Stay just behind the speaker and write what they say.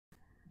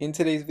In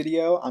today's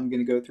video, I'm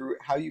going to go through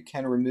how you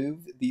can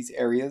remove these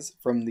areas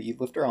from the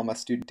LifterLMS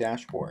student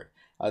dashboard.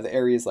 The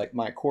areas like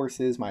My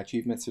Courses, My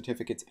Achievements,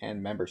 Certificates,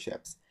 and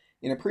Memberships.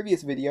 In a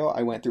previous video,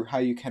 I went through how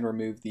you can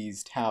remove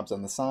these tabs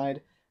on the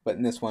side, but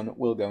in this one,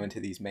 we'll go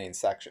into these main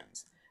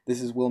sections. This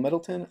is Will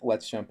Middleton.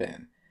 Let's jump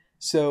in.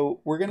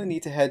 So we're going to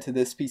need to head to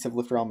this piece of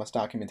LifterLMS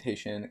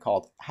documentation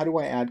called How Do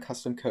I Add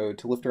Custom Code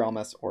to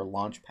LifterLMS or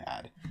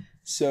Launchpad?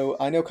 So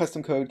I know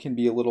custom code can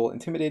be a little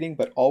intimidating,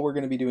 but all we're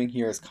going to be doing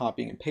here is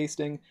copying and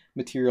pasting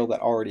material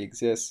that already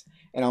exists,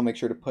 and I'll make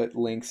sure to put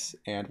links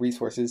and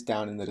resources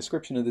down in the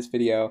description of this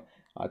video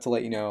to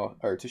let you know,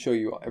 or to show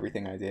you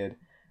everything I did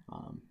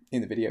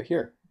in the video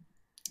here.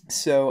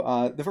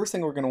 So the first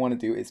thing we're going to want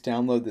to do is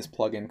download this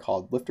plugin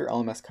called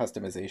LifterLMS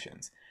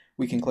Customizations.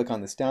 We can click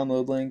on this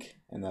download link,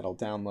 and that'll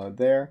download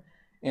there,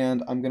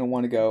 and I'm going to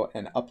want to go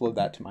and upload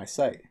that to my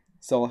site.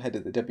 So I'll head to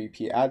the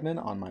WP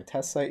admin on my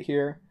test site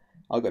here.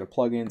 I'll go to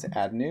Plugins,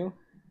 Add New,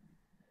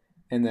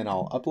 and then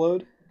I'll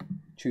upload,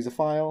 choose a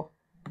file,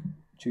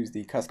 choose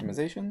the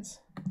customizations,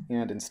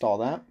 and install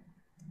that.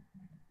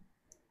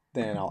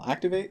 Then I'll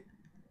activate,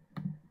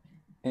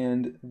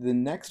 and the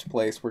next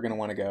place we're going to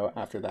want to go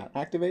after that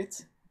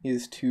activates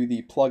is to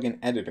the plugin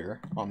editor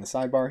on the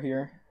sidebar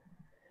here,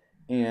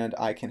 and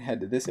I can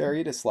head to this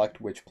area to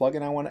select which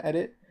plugin I want to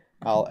edit.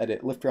 I'll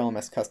edit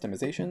LifterLMS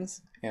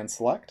Customizations and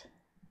select.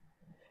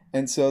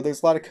 And so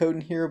there's a lot of code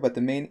in here, but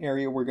the main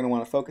area we're going to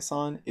want to focus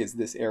on is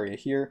this area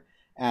here.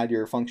 Add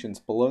your functions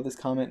below this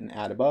comment and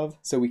add above,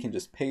 so we can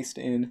just paste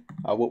in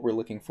what we're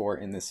looking for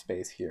in this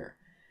space here.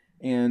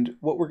 And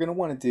what we're going to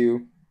want to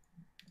do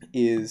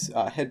is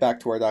head back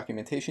to our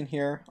documentation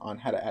here on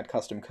how to add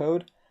custom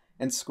code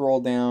and scroll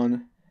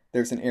down.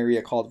 There's an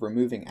area called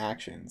Removing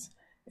Actions.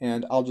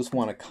 And I'll just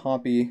want to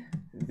copy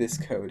this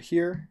code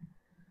here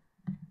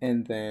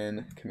and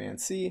then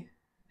Command-C,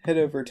 head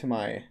over to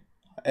my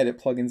edit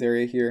plugins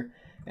area here,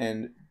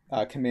 and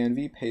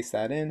Command-V, paste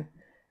that in,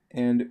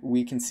 and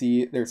we can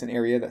see there's an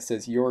area that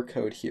says your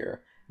code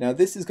here. Now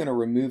this is going to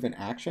remove an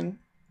action,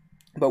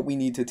 but we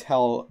need to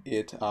tell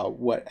it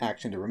what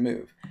action to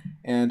remove.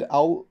 And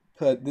I'll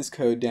put this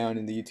code down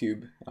in the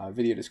YouTube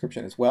video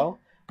description as well,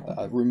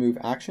 remove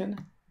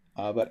action,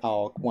 but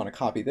I'll want to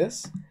copy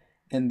this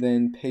and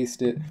then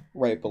paste it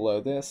right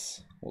below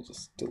this. We'll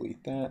just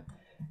delete that.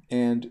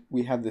 And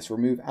we have this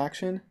remove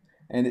action,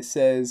 and it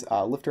says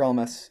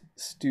LifterLMS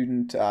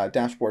student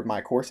dashboard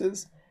My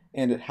Courses,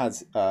 and it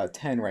has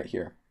 10 right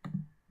here.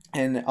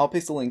 And I'll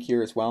paste a link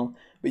here as well,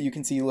 but you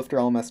can see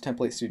LifterLMS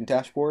template student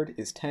dashboard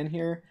is 10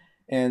 here,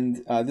 and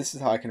this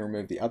is how I can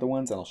remove the other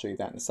ones, and I'll show you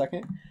that in a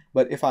second.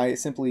 But if I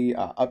simply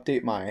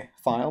update my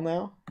file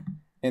now,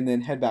 and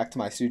then head back to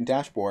my student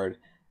dashboard,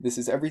 this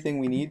is everything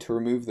we need to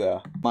remove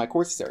the My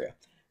Courses area.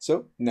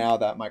 So now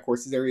that My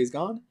Courses area is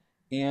gone,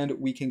 and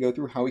we can go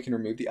through how we can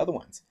remove the other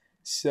ones.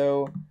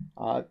 So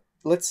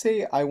let's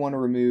say I want to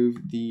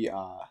remove the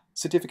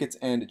certificates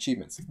and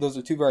achievements. Those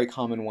are two very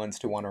common ones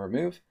to want to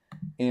remove,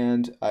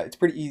 and it's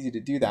pretty easy to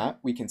do that.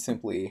 We can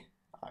simply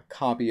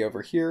copy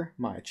over here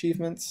my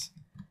achievements,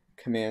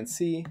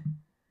 Command-C,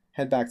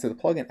 head back to the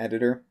plugin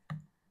editor,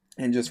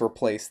 and just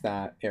replace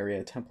that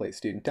area template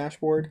student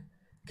dashboard,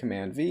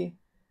 Command-V,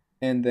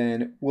 and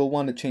then we'll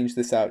want to change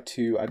this out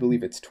to, I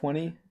believe it's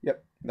 20.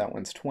 Yep, that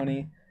one's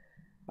 20,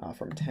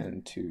 from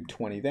 10 to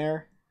 20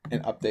 there,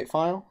 and update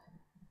file.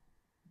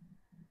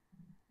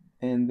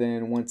 And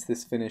then once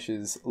this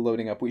finishes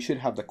loading up, we should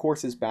have the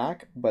courses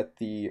back, but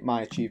the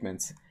My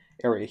Achievements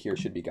area here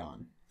should be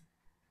gone.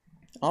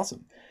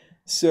 Awesome.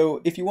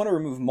 So if you want to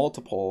remove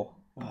multiple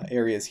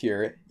areas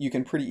here, you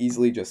can pretty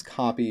easily just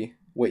copy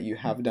what you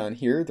have done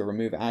here, the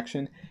remove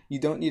action. You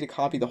don't need to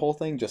copy the whole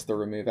thing, just the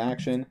remove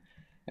action.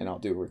 And I'll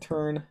do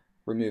return,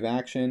 remove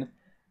action.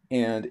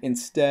 And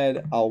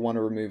instead, I'll want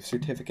to remove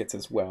certificates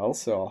as well.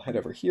 So I'll head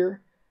over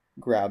here,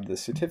 grab the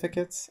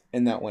certificates,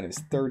 and that one is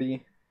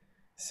 30.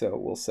 So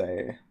we'll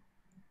say,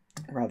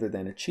 rather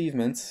than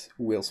achievements,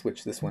 we'll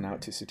switch this one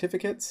out to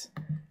certificates,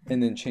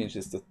 and then change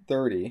this to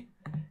 30,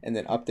 and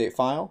then update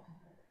file.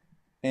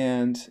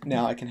 And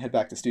now I can head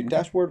back to student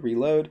dashboard,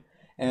 reload,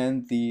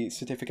 and the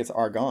certificates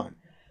are gone.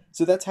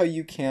 So that's how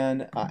you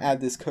can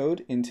add this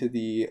code into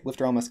the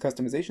LifterLMS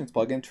Customizations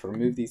plugin to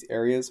remove these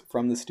areas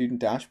from the student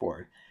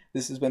dashboard.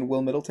 This has been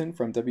Will Middleton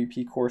from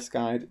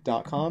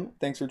WPCourseGuide.com.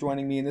 Thanks for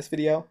joining me in this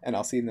video, and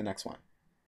I'll see you in the next one.